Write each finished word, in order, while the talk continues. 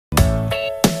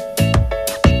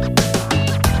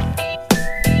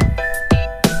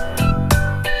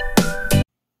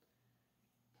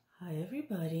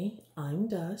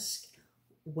dusk.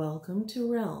 Welcome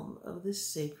to Realm of the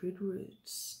Sacred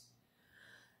Roots.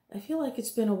 I feel like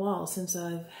it's been a while since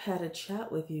I've had a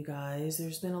chat with you guys.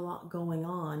 There's been a lot going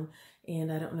on,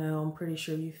 and I don't know, I'm pretty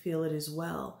sure you feel it as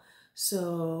well.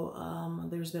 So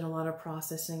there's been a lot of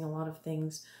processing, a lot of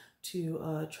things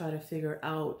to try to figure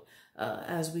out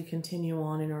as we continue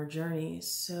on in our journeys.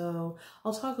 So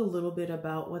I'll talk a little bit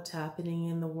about what's happening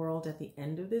in the world at the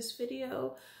end of this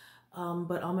video,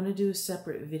 but I'm going to do a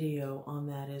separate video on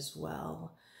that as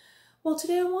well. Well,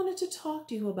 today I wanted to talk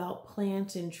to you about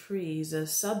plants and trees, a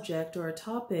subject or a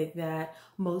topic that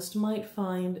most might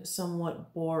find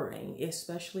somewhat boring,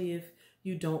 especially if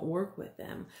you don't work with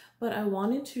them. But I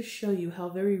wanted to show you how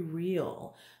very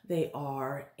real they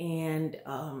are, and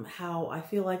how I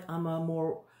feel like I'm a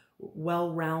more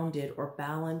well-rounded or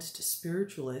balanced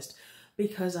spiritualist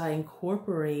because I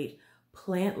incorporate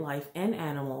plant life and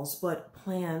animals, but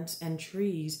plants and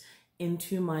trees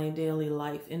into my daily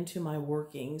life, into my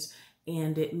workings,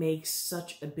 and it makes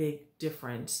such a big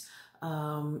difference.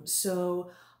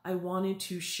 So I wanted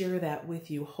to share that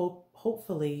with you.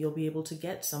 Hopefully you'll be able to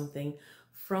get something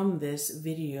from this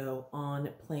video on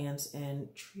plants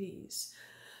and trees.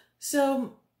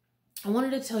 So I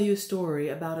wanted to tell you a story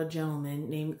about a gentleman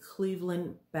named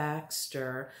Cleveland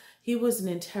Baxter. He was an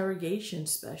interrogation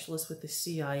specialist with the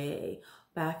CIA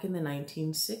back in the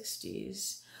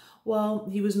 1960s. Well,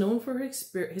 he was known for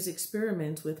his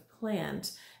experiments with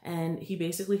plants, and he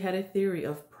basically had a theory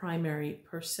of primary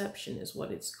perception, is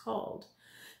what it's called.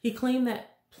 He claimed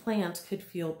that plants could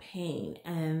feel pain,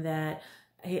 and that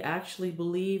he actually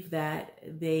believed that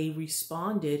they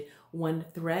responded when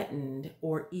threatened,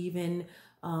 or even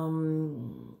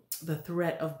the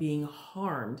threat of being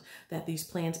harmed, that these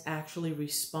plants actually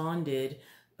responded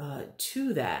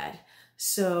to that.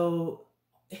 So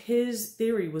his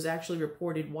theory was actually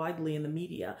reported widely in the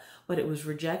media, but it was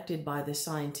rejected by the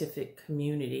scientific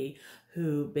community,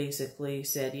 who basically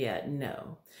said, yeah,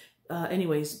 no.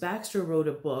 Anyways, Baxter wrote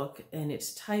a book, and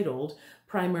it's titled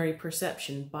Primary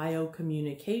Perception,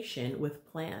 Biocommunication with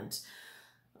Plants.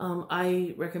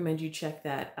 I recommend you check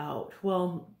that out.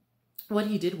 Well, what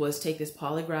he did was take this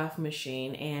polygraph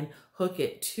machine and hook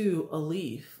it to a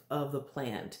leaf of the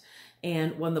plant.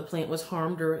 And when the plant was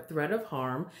harmed or threat of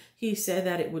harm, he said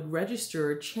that it would register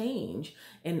a change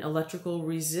in electrical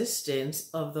resistance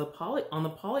of on the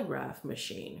polygraph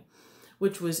machine,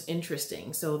 which was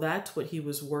interesting. So that's what he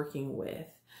was working with.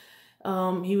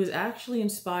 He was actually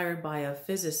inspired by a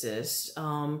physicist,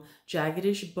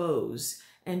 Jagdish Bose.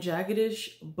 And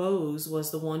Jagdish Bose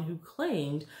was the one who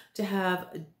claimed to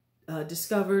have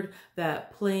discovered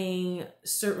that playing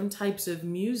certain types of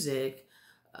music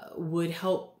would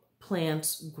help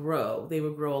plants grow. They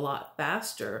would grow a lot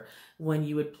faster when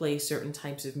you would play certain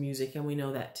types of music. And we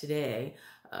know that today,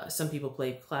 some people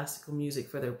play classical music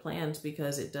for their plants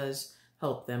because it does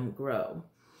help them grow.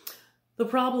 The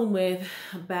problem with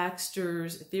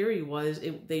Baxter's theory was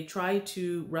they tried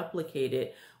to replicate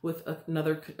it with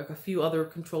a few other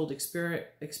controlled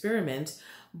experiments,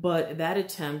 but that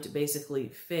attempt basically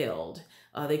failed.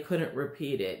 They couldn't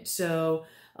repeat it. So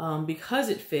because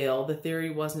it failed, the theory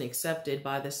wasn't accepted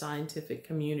by the scientific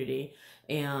community,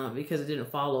 and because it didn't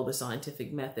follow the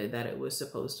scientific method that it was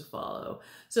supposed to follow.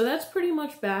 So that's pretty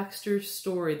much Baxter's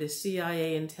story, the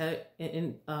CIA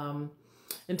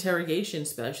interrogation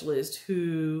specialist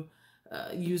who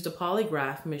used a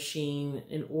polygraph machine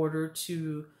in order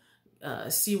to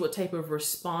see what type of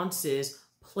responses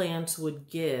plants would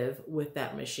give with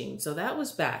that machine. So that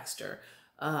was Baxter.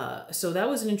 So that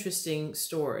was an interesting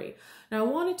story. Now I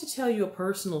wanted to tell you a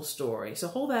personal story. So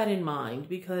hold that in mind,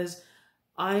 because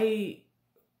I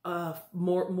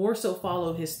more so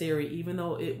follow his theory, even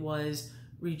though it was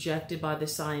rejected by the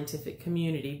scientific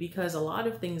community, because a lot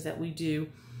of things that we do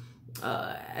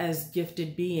as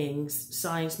gifted beings,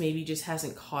 science maybe just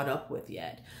hasn't caught up with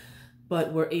yet.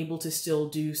 But we're able to still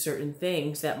do certain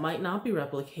things that might not be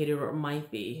replicated, or might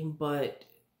be, but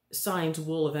science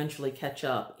will eventually catch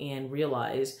up and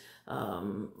realize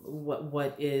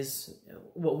what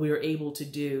we are able to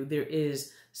do. There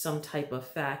is some type of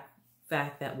fact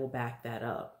that will back that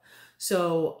up.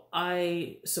 So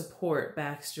I support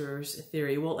Baxter's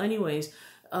theory. Well, anyways,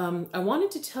 I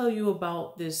wanted to tell you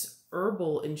about this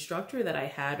herbal instructor that I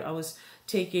had. I was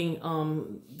taking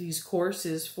these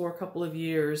courses for a couple of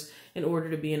years in order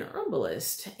to be an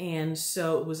herbalist. And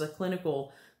so it was a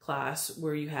clinical class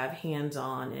where you have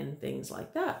hands-on and things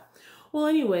like that. Well,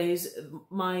 anyways,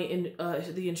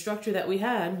 the instructor that we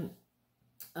had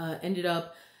ended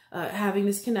up having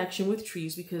this connection with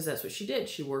trees, because that's what she did.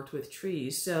 She worked with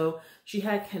trees. So she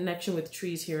had connection with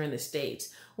trees here in the States.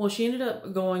 Well, she ended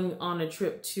up going on a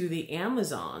trip to the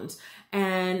Amazons.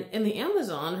 And in the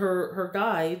Amazon, her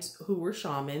guides, who were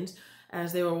shamans,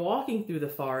 as they were walking through the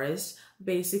forest,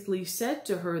 basically said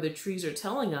to her, the trees are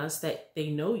telling us that they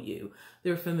know you.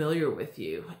 They're familiar with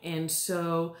you. And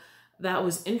so that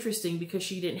was interesting because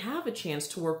she didn't have a chance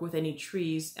to work with any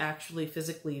trees actually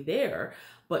physically there,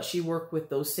 but she worked with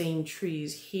those same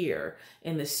trees here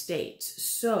in the States.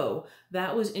 So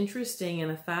that was interesting, in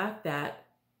the fact that,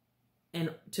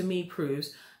 and to me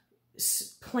proves,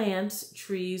 plants,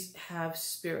 trees have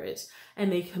spirits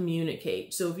and they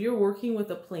communicate. So if you're working with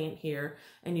a plant here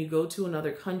and you go to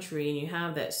another country and you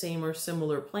have that same or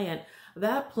similar plant,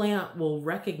 that plant will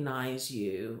recognize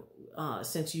you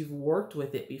since you've worked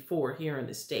with it before here in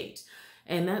the States.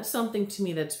 And that's something to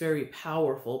me that's very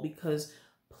powerful, because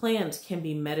plants can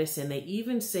be medicine. They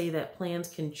even say that plants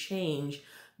can change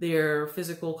their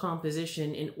physical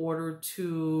composition in order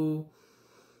to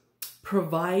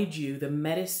provide you the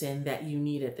medicine that you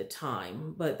need at the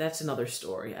time. But that's another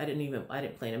story. I didn't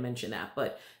plan to mention that,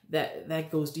 but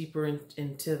that goes deeper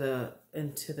into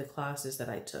the classes that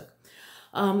I took.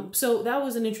 So that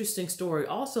was an interesting story.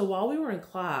 Also, while we were in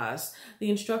class, the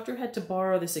instructor had to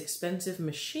borrow this expensive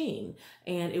machine,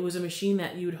 and it was a machine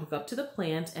that you would hook up to the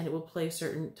plant and it would play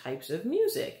certain types of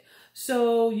music.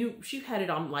 So she had it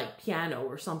on like piano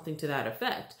or something to that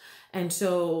effect. And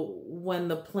so when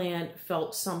the plant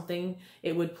felt something,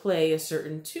 it would play a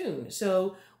certain tune.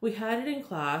 So we had it in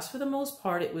class. For the most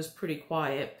part, it was pretty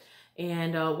quiet.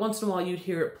 And once in a while, you'd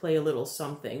hear it play a little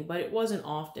something, but it wasn't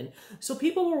often. So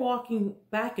people were walking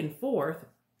back and forth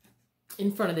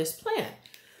in front of this plant.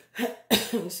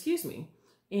 Excuse me.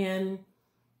 And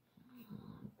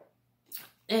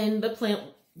the plant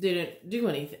didn't do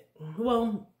anything.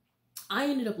 Well, I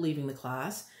ended up leaving the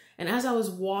class. And as I was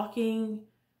walking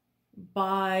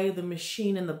by the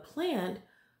machine and the plant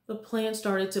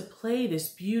started to play this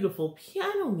beautiful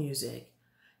piano music.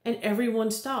 And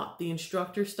everyone stopped. The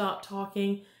instructor stopped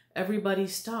talking. Everybody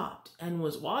stopped and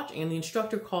was watching. And the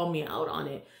instructor called me out on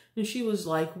it. And she was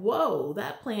like, whoa,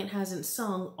 that plant hasn't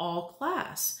sung all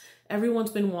class. Everyone's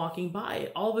been walking by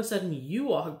it. All of a sudden, you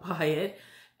walk by it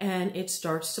and it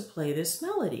starts to play this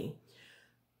melody.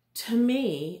 To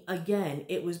me, again,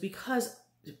 it was because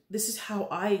this is how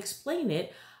I explain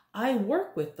it. I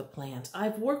work with the plants.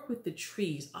 I've worked with the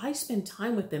trees. I spend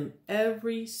time with them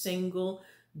every single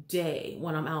day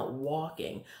when I'm out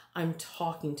walking. I'm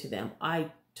talking to them.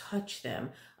 I touch them.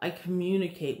 I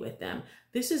communicate with them.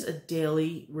 This is a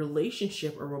daily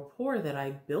relationship or rapport that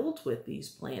I build with these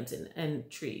plants and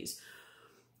trees.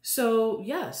 So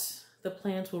yes, the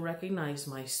plants will recognize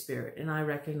my spirit and I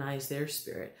recognize their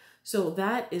spirit. So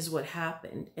that is what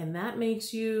happened. And that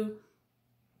makes you,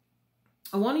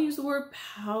 I want to use the word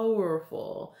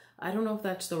powerful. I don't know if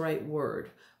that's the right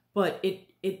word, but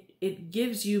it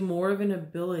gives you more of an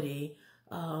ability,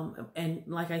 and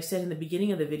like I said in the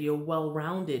beginning of the video,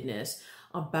 well-roundedness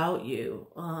about you.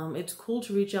 It's cool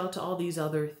to reach out to all these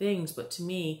other things, but to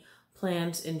me,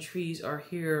 plants and trees are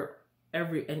here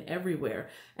everywhere,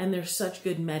 and there's such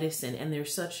good medicine, and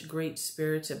there's such great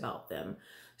spirits about them.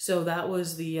 So that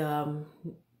was the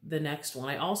next one.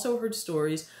 I also heard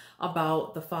stories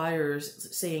about the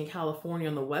fires, say in California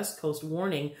on the West Coast,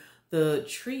 warning the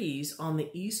trees on the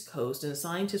East Coast, and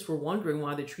scientists were wondering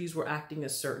why the trees were acting a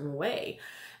certain way.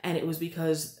 And it was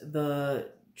because the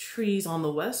trees on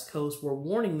the West Coast were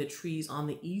warning the trees on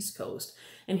the East Coast.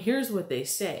 And here's what they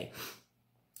say.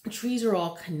 Trees are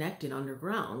all connected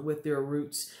underground with their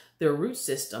roots, their root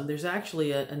system. There's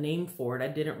actually a name for it. I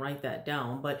didn't write that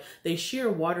down, but they share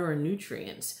water and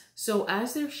nutrients. So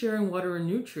as they're sharing water and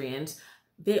nutrients,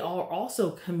 they are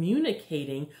also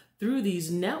communicating through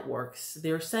these networks.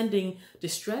 They're sending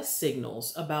distress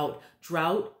signals about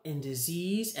drought and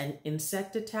disease and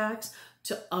insect attacks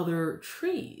to other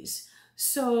trees.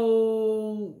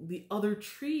 So the other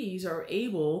trees are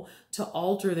able to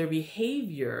alter their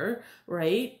behavior,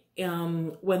 right?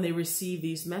 When they receive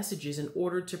these messages in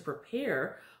order to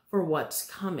prepare for what's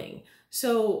coming.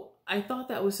 So I thought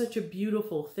that was such a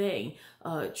beautiful thing.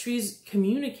 Trees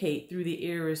communicate through the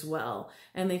air as well.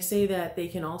 And they say that they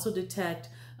can also detect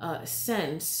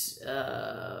scents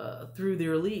through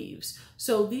their leaves.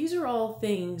 So these are all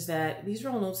things these are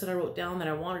all notes that I wrote down that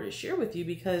I wanted to share with you,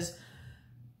 because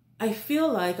I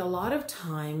feel like a lot of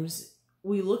times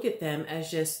we look at them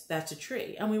as just, that's a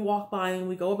tree, and we walk by and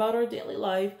we go about our daily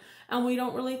life and we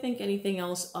don't really think anything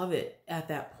else of it at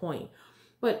that point.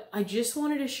 But I just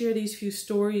wanted to share these few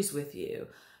stories with you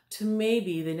to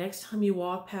maybe the next time you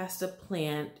walk past a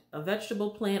plant, a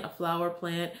vegetable plant, a flower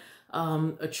plant,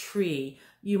 a tree,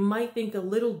 you might think a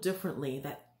little differently,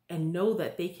 and know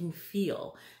that they can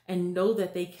feel and know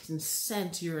that they can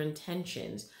sense your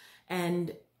intentions.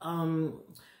 And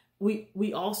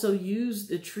we also use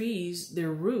the trees,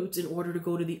 their roots, in order to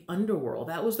go to the underworld.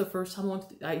 That was the first time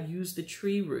I used the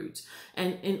tree roots.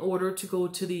 And in order to go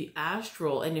to the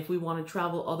astral, and if we want to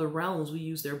travel other realms, we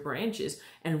use their branches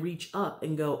and reach up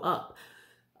and go up.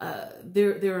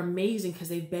 They're amazing because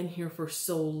they've been here for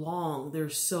so long. They're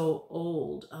so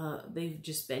old. They've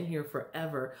just been here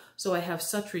forever. So I have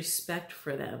such respect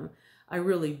for them. I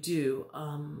really do.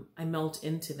 I melt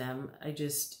into them.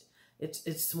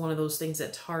 It's one of those things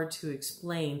that's hard to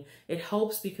explain. It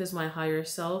helps because my higher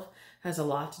self has a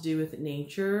lot to do with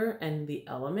nature and the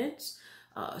elements.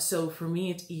 So for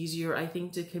me, it's easier, I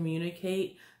think, to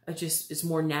communicate. It's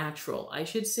more natural, I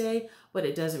should say, but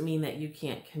it doesn't mean that you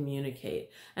can't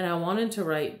communicate. And I wanted to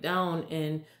write down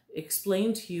and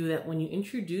explain to you that when you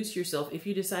introduce yourself, if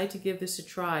you decide to give this a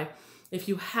try, if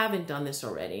you haven't done this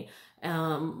already, a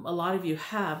lot of you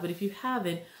have, but if you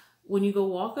haven't, when you go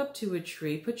walk up to a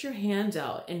tree, put your hands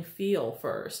out and feel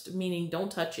first, meaning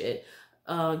don't touch it.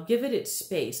 Give it its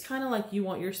space, kind of like you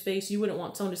want your space. You wouldn't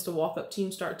want someone just to walk up to you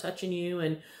and start touching you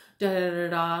and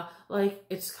da-da-da-da. Like,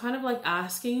 it's kind of like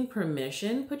asking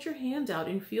permission. Put your hands out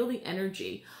and feel the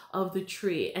energy of the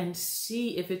tree and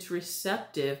see if it's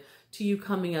receptive to you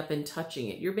coming up and touching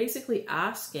it. You're basically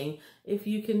asking if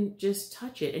you can just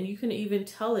touch it, and you can even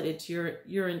tell it it's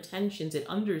your intentions. It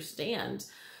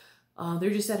understands. They're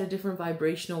just at a different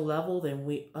vibrational level than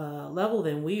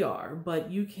we are, but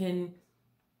you can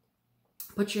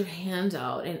put your hand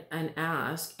out and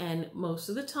ask, and most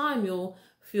of the time you'll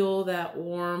feel that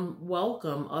warm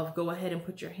welcome of go ahead and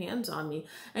put your hands on me,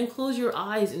 and close your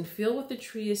eyes and feel what the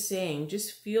tree is saying.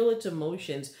 Just feel its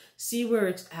emotions, see where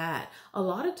it's at. A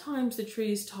lot of times the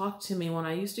trees talk to me. When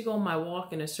I used to go on my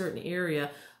walk in a certain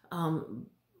area,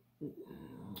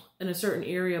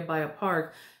 by a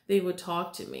park, they would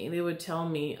talk to me. They would tell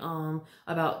me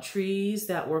about trees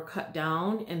that were cut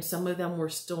down, and some of them were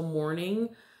still mourning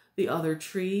the other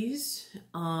trees.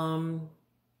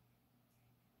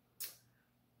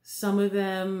 Some of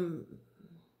them,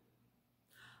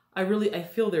 I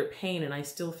feel their pain, and I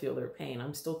still feel their pain.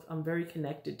 I'm very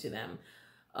connected to them.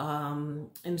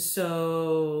 And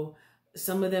so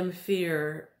some of them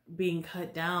fear being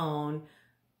cut down,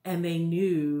 and they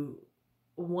knew,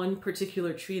 one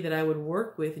particular tree that I would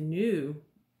work with knew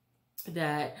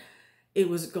that it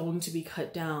was going to be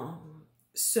cut down.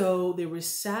 So there was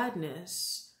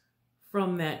sadness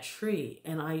from that tree,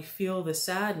 and I feel the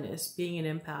sadness, being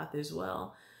an empath as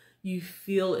well. You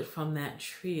feel it from that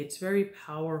tree. It's very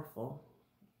powerful.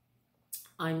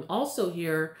 I'm also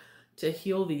here to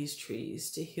heal these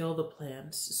trees, to heal the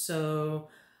plants. So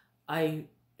I'm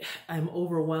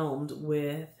overwhelmed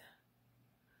with,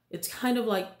 it's kind of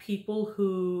like people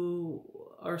who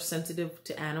are sensitive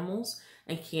to animals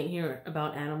and can't hear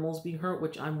about animals being hurt,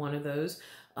 which I'm one of those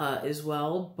as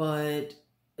well. But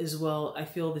as well, I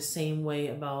feel the same way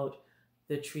about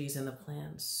the trees and the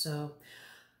plants. So,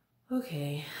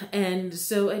 okay. And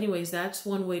so anyways, that's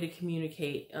one way to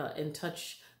communicate and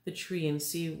touch the tree and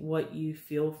see what you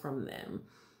feel from them.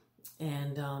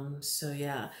 And so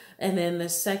yeah. And then the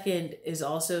second is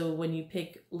also when you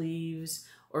pick leaves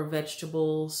or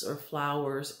vegetables or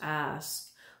flowers,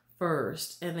 ask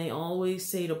first. And they always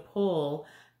say to pull.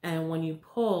 And when you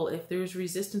pull, if there's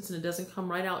resistance and it doesn't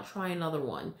come right out, try another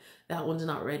one. That one's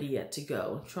not ready yet to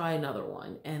go. Try another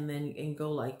one, and then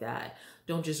go like that.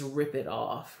 Don't just rip it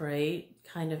off, right?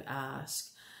 Kind of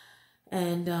ask.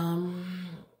 And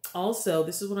also,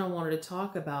 this is what I wanted to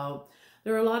talk about.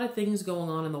 There are a lot of things going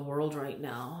on in the world right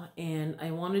now, and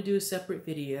I want to do a separate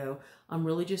video. I'm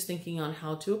really just thinking on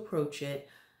how to approach it.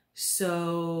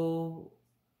 So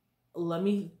let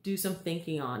me do some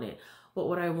thinking on it. But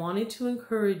what I wanted to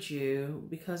encourage you,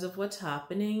 because of what's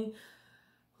happening,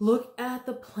 look at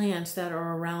the plants that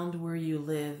are around where you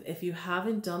live. If you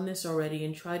haven't done this already,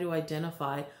 and try to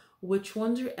identify which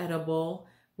ones are edible,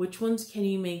 which ones can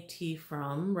you make tea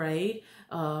from, right?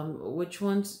 Which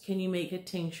ones can you make a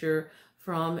tincture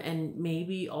from? And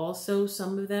maybe also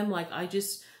some of them, like I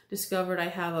just discovered I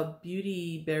have a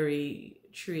beauty berry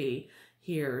tree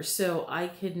here. So I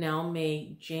could now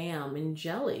make jam and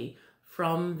jelly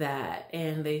from that.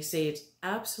 And they say it's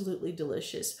absolutely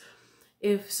delicious.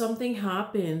 If something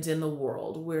happens in the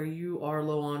world where you are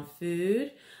low on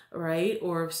food, right?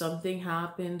 Or if something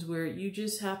happens where you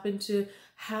just happen to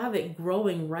have it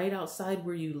growing right outside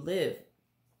where you live,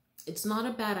 it's not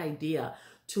a bad idea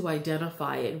to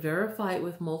identify it. Verify it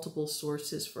with multiple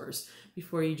sources first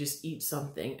before you just eat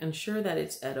something. Ensure that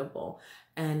it's edible.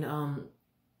 And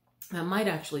that might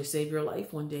actually save your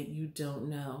life one day. You don't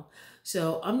know.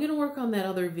 So I'm going to work on that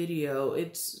other video.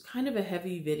 It's kind of a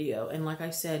heavy video. And like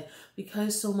I said,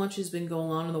 because so much has been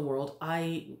going on in the world,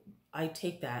 I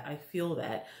take that. I feel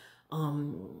that.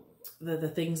 The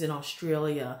things in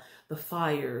Australia, the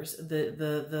fires,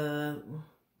 the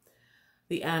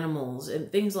animals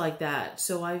and things like that.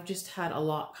 So I've just had a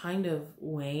lot kind of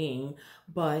weighing,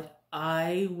 but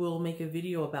I will make a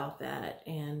video about that,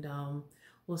 and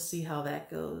we'll see how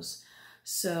that goes.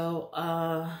 So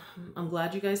I'm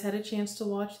glad you guys had a chance to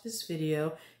watch this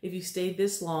video. If you stayed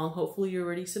this long, hopefully you're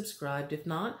already subscribed. If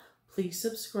not, please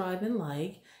subscribe and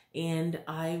like, and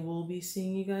I will be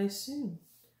seeing you guys soon.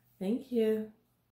 Thank you.